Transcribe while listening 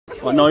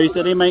What noise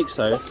did he make,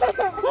 so?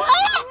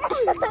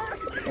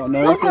 What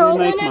noise did he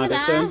make,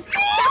 Madison?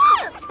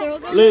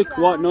 Luke,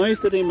 what noise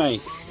did he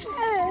make?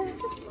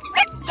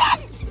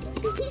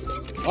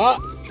 What?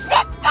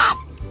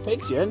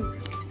 Pigeon?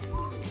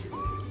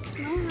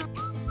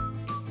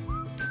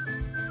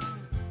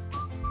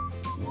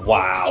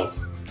 Wow.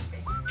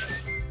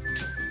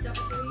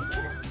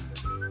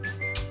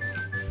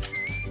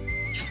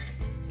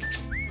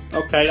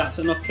 Okay, that's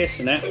enough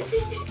kissing it.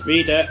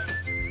 Read it.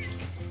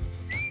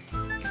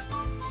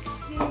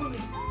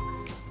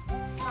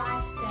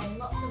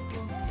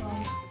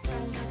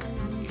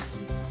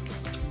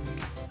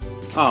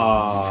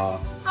 Aww.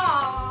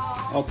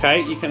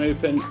 Okay, you can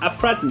open a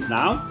present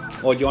now.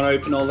 Or do you want to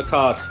open all the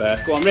cards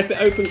first? Go on, rip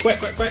it open quick,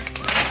 quick, quick.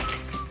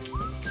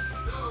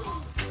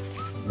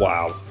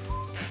 Wow.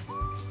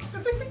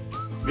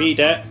 Read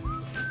it.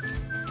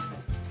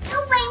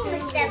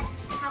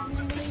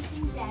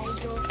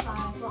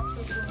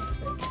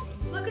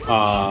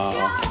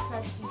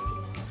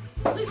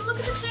 Look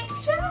at the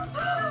picture.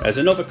 There's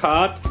another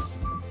card.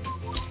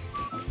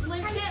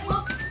 Look at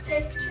the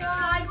picture.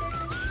 I didn't.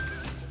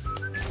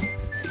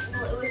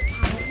 Well, it was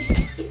tiny.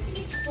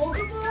 It's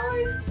Bugger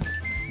Boy.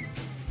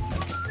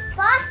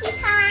 Party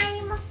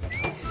time. You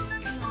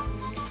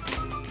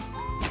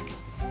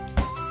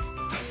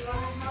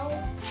want to help?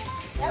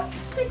 Nope.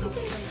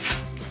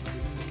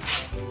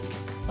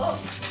 Oh.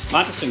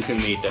 Madison can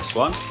read this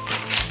one.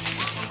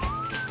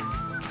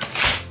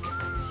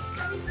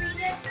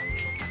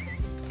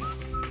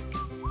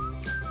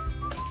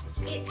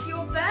 It's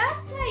your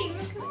birthday,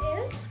 look at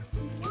it.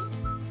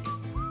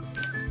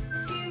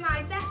 To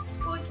my best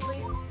bud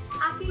Luke,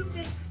 happy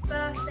 5th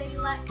birthday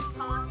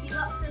party,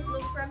 lots of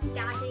love from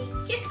Daddy.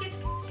 Kiss, kiss,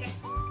 kiss, kiss.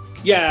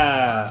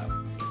 Yeah.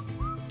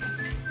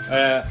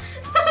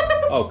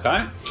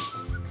 Okay.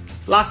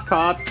 Last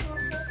card.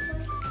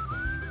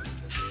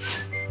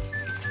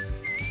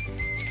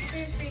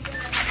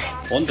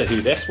 Wonder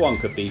who this one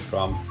could be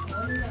from.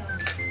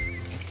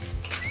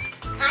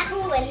 I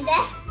can win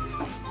this.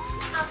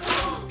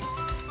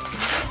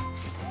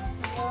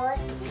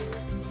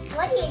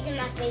 What is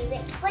my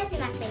favorite? What's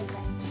my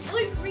favorite?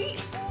 Look, read.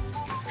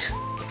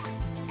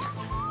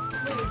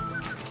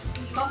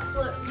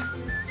 Chocolate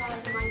Reese's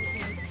Spider-Man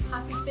cake.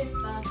 Happy 5th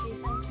birthday.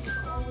 Thank you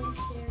for always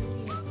cheering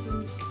me up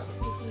and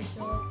making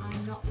sure I'm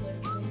not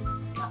lonely.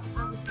 Let's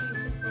have a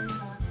super fun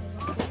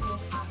birthday. Let's get your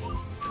happy.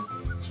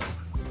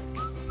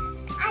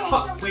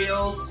 Hot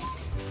Wheels.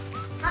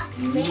 Hot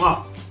Wheels. Mwah.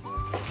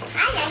 I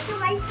like to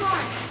write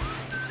one.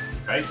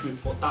 Okay, so we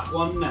put that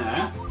one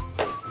there.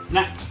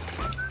 Next.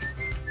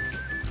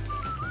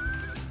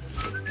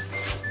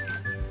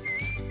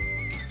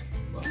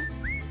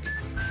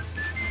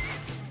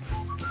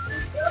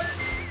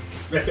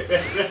 Rip it,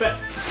 rip it, rip it.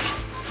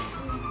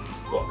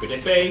 What could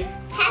it be?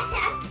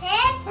 Peppa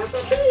Pig. Peppa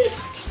Pig.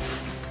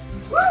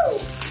 Woo!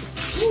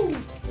 Woo!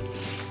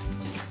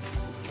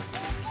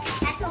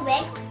 Peppa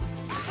Pig.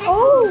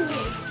 Oh!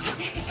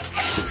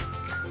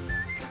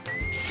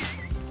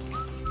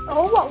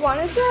 Oh, what one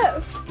is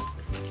it?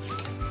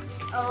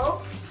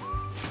 Oh.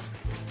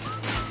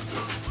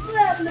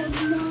 Can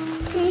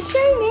you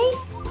show me?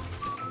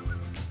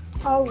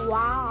 Oh,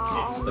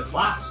 wow. It's the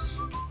class.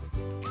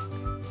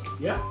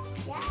 Yeah?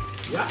 Yeah.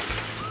 Yeah.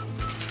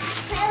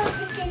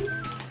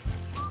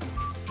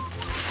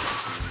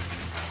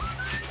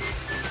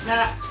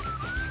 Next.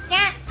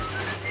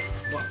 Next.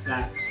 What's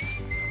next?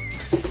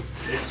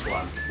 This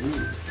one.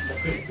 Ooh, what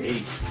could it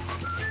be?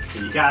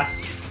 Can you guess?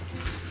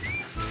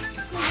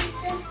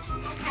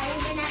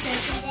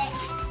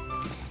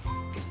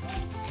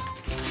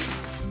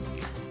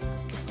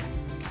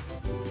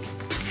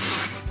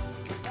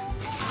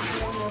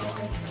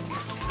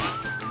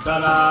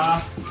 Ta-da!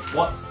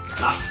 What's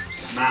that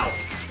smell?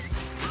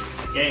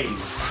 Again.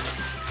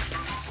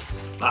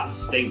 That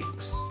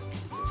stinks.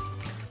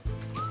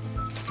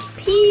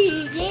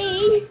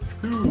 Pee.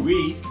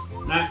 Hooey.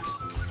 Next.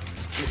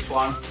 This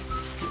one.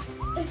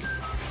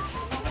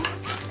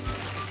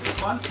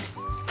 This one.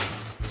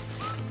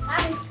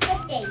 I'm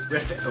squishy.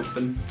 Rip it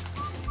open.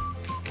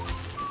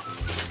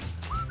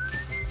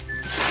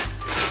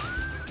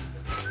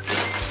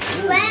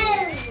 Ooh,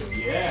 Wow.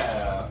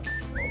 yeah.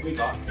 What we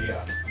got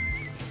here?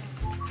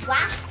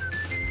 Wow.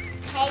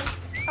 Hey.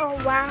 Oh,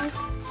 wow.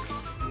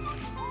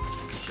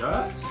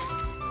 Shirt.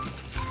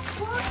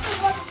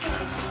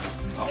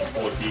 A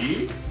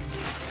hoodie.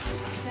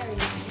 Very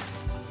nice.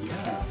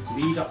 Yeah.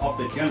 Leader of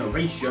the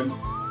generation.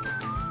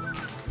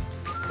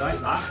 Like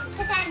that.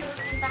 Put that in the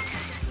back.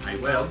 I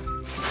will.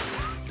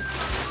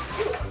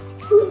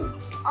 Oh.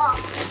 Oh,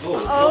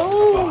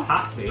 Oh. got a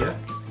hat here.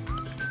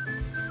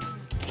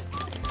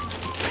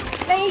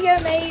 There you go,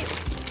 mate.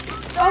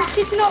 Oh,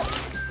 it's not.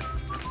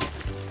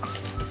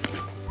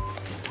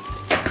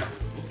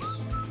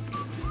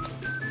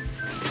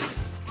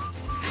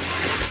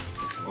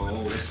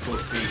 Oh, this could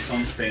be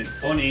something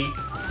funny.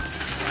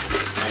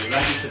 Are you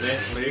ready for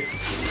this, Luke?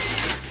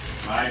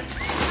 Right.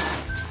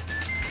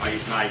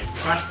 Right.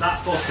 Press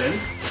that button.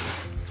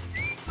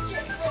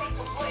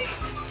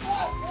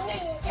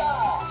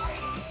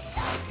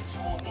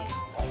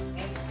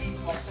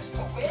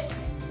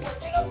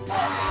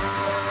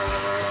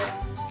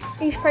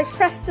 you're supposed to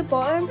press the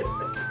button.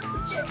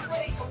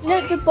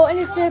 No, the button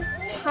is the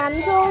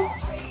handle.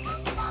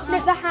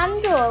 No, the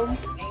handle.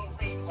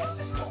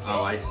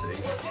 Oh, I see.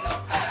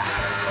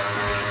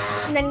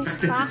 And then you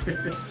slap.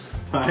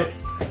 Right.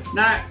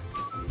 Next.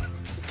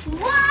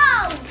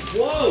 Whoa!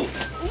 Whoa!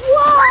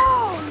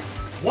 Whoa!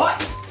 What?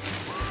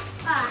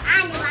 Oh,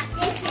 I know what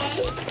this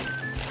is.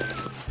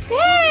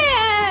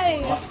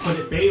 Hey! What could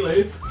it be,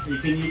 Luke? You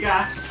can you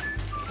guess?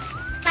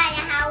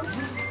 Firehouse.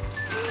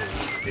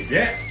 Is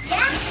it?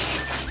 Yeah?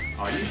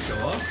 Are you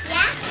sure?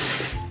 Yeah?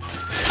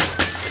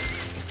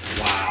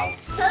 Wow.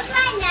 Told you I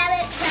know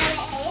it where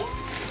it is.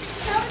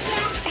 Told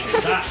you.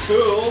 Is that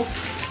cool?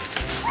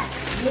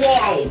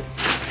 Whoa!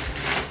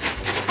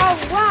 Oh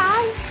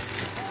wow!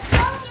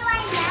 Told you I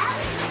know.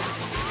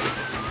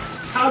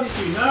 How did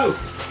you know?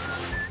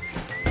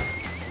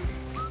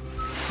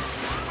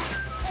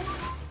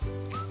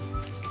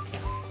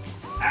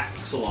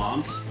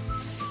 Excellent.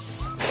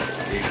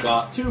 We've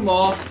got 2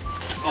 more.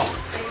 Oh,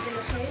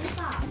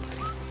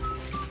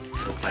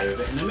 we'll play with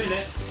it in a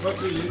minute.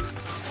 Won't we, Luke?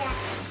 Yeah.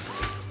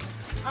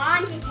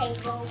 On the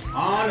table.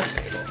 On a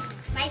table.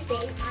 My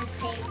base on the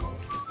table.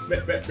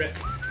 Rip, rip, rip.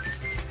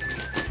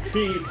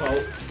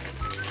 People.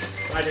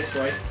 Try this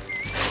way.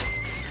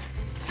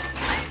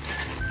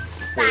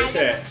 Who is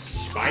it?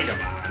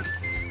 Spider-Man.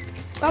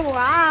 Oh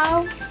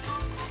wow!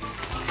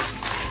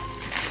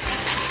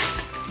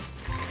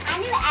 I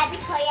know every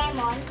toy I'm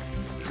on.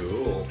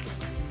 Cool.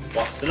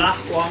 What's the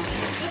last one?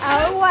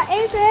 Oh, what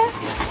is it?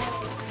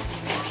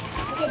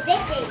 It's a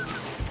biggie.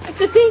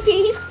 It's a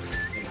piggy.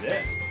 Is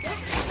it?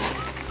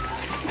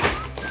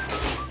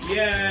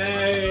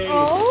 Yay!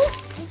 Oh.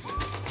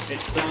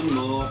 It's some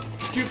more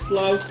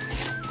Duplo.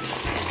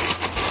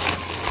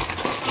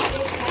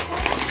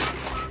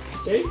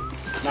 See?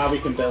 Now we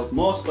can build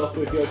more stuff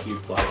with your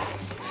Duplo.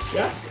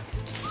 Yes?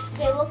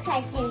 It looks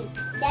like they're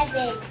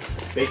big.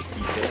 Big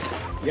pieces.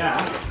 Yeah.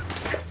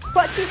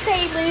 What do you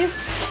say, Lou?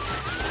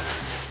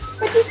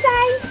 What do you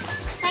say?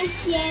 Thank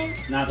you.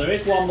 Now there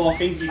is one more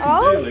thing you can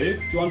Oh. do, Lou.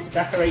 Do you want to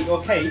decorate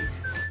your cake?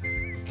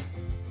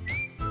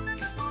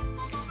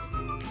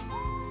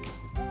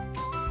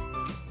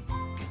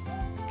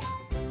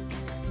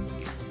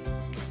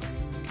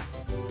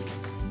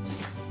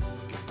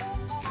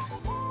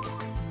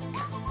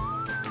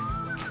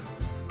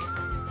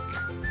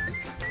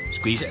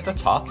 Squeeze it at the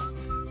top.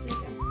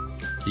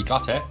 You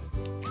got it?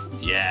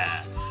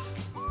 Yeah.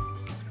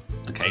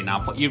 Okay, now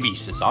put your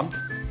Reese's on.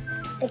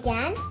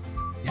 Again?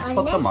 Yes, On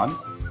put them? them on.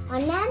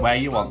 On them? Where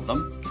you want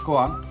them. Go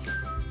on.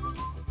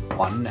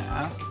 One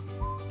there.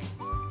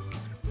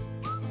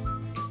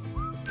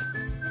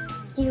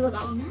 Do you want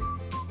that?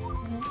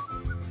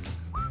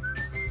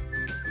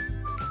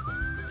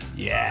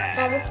 Yeah.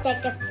 That looks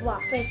like a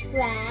proper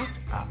square.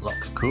 That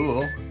looks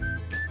cool.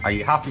 Are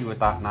you happy with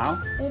that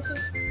now? Let's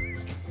just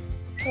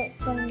put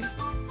some in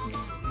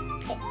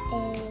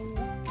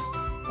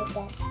with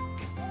that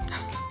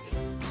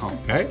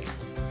Okay.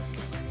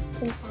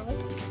 inside.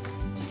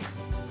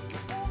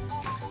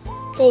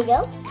 There you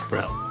go.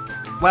 Brill.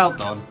 Well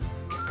done.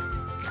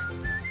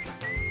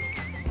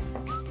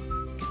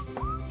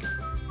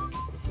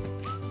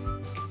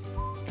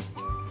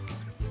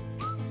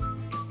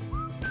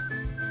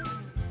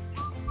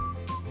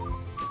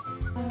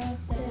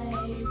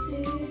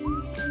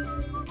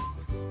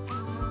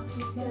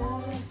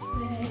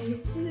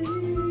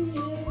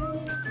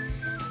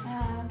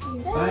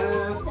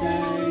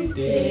 Birthday,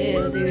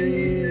 dear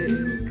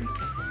Luke.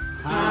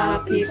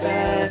 Happy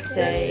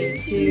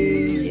birthday to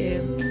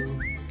you.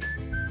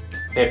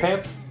 Hip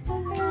hip.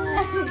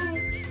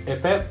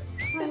 Hip hip.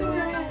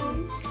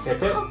 Hip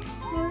hip.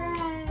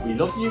 We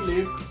love you,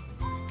 Luke.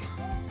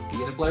 You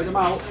gonna blow them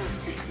out?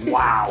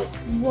 Wow.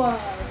 Whoa.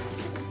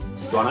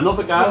 Do you want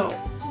another go?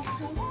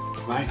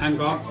 Right, hang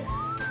on.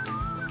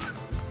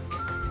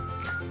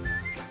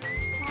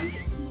 I'm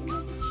just eating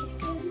like a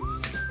chicken.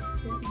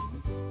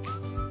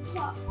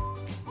 What?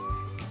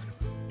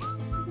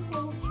 The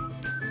whole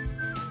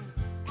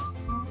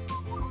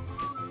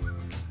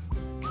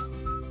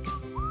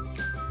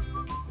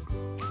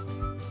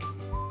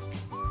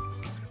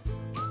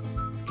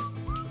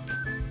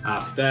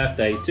Happy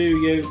birthday to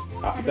you.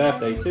 Happy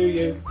birthday to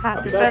you.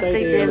 Happy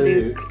birthday, dear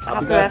Luke.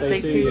 Happy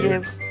birthday to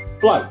you.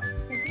 Blow.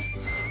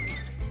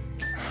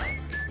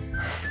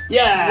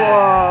 Yeah.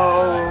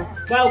 Whoa.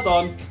 Well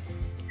done.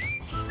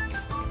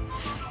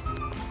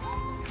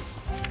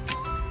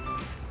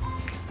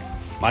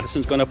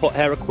 Madison's going to put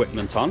her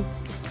equipment on.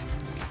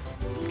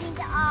 You need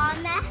the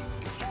armor.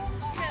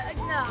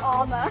 No.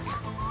 Armor.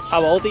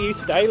 How old are you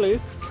today,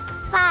 Luke?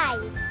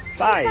 5.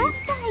 5.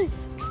 Birthday.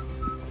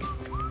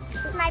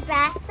 It's my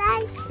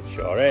birthday. It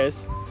sure is.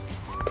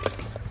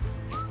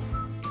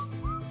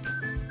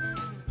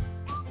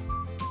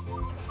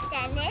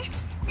 Dennis.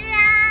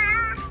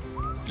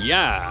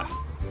 Yeah.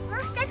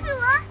 Look, Steffi,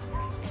 what?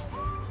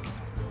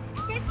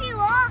 Steffi,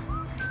 what?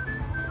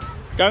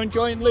 Go and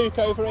join Luke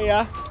over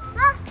here.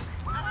 Look.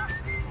 Look,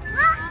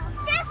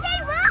 Steffi,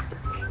 what?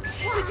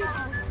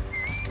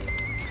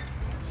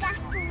 That's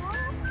cool.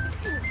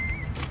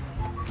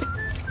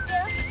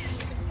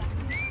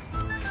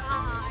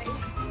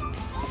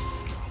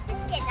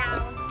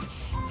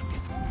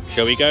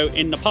 Shall we go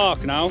in the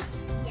park now? In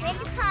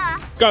the car.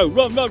 Go,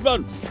 run, run,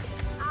 run.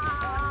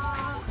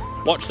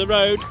 Watch the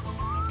road.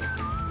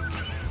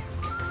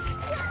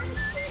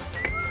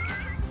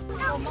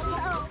 Climb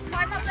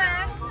up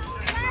there.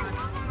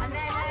 And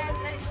then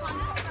let's climb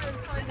up the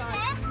side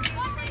guys.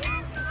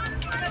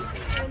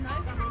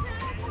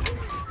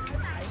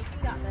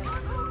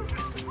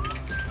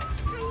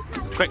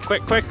 Quick,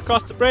 quick, quick,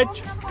 across the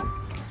bridge.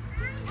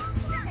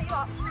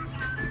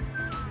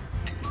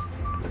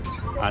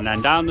 And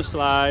then down the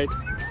slide.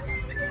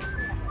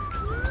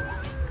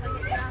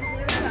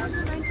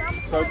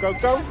 Go, go,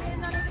 go.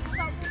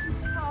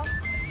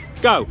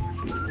 Go.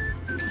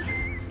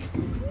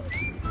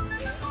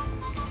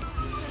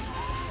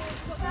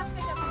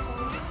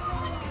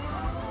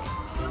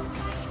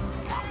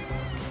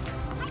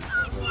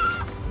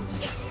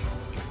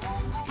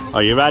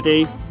 Are you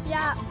ready?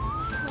 Yeah.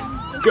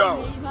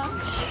 Go.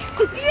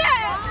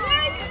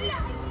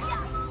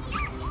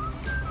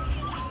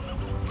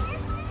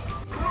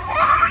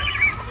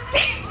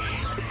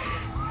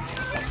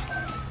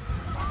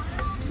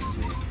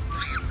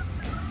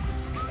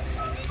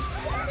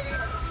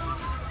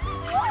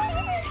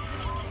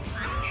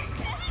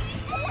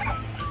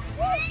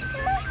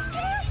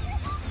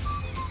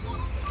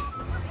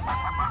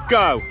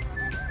 Go.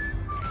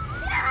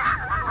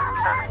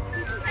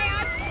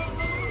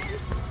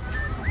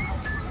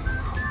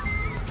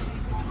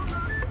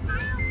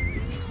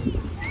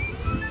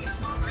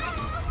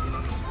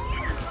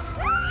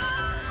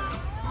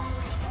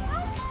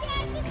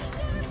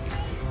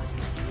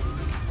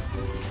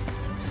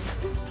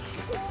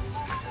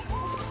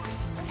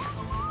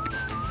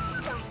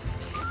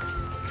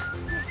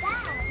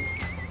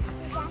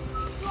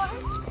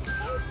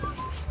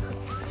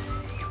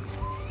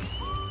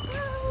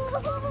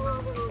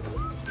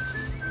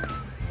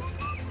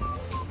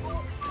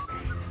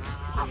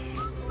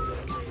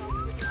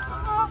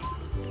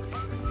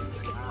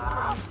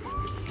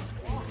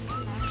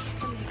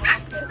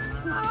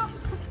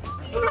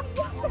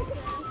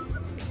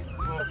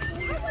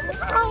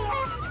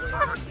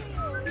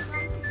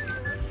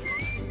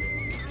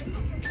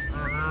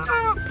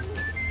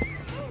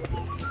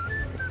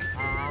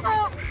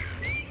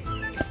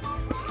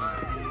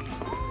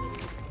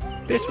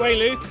 This way,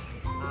 Luke.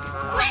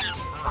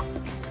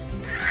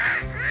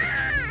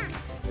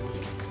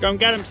 Go and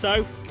get him,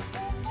 Soph.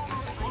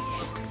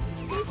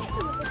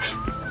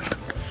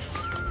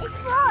 It's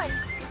fun.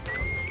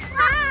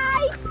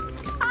 Hi.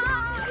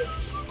 Hi.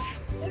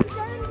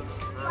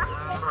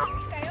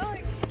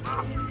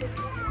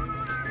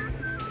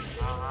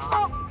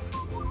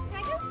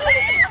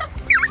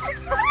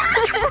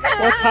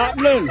 What's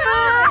happening?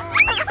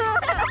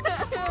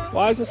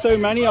 Why is there so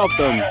many of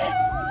them?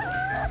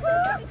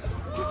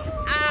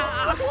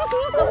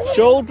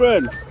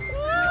 Children. Why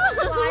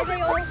are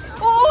they all...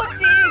 Oh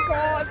dear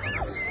God.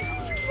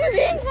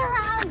 Rings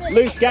around it.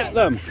 Luke, get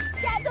them.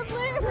 Get the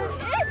blue.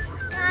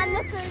 And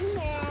the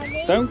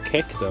blue. Don't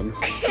kick them.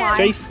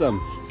 Chase them.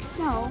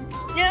 No.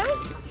 Yeah,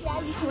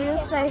 We'll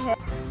stay here.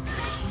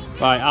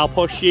 Right, I'll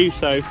push you,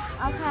 Soph.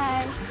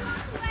 Okay.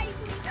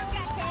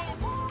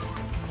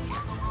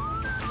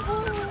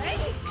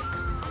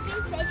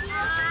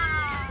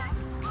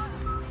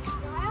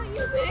 Why aren't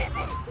you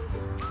moving?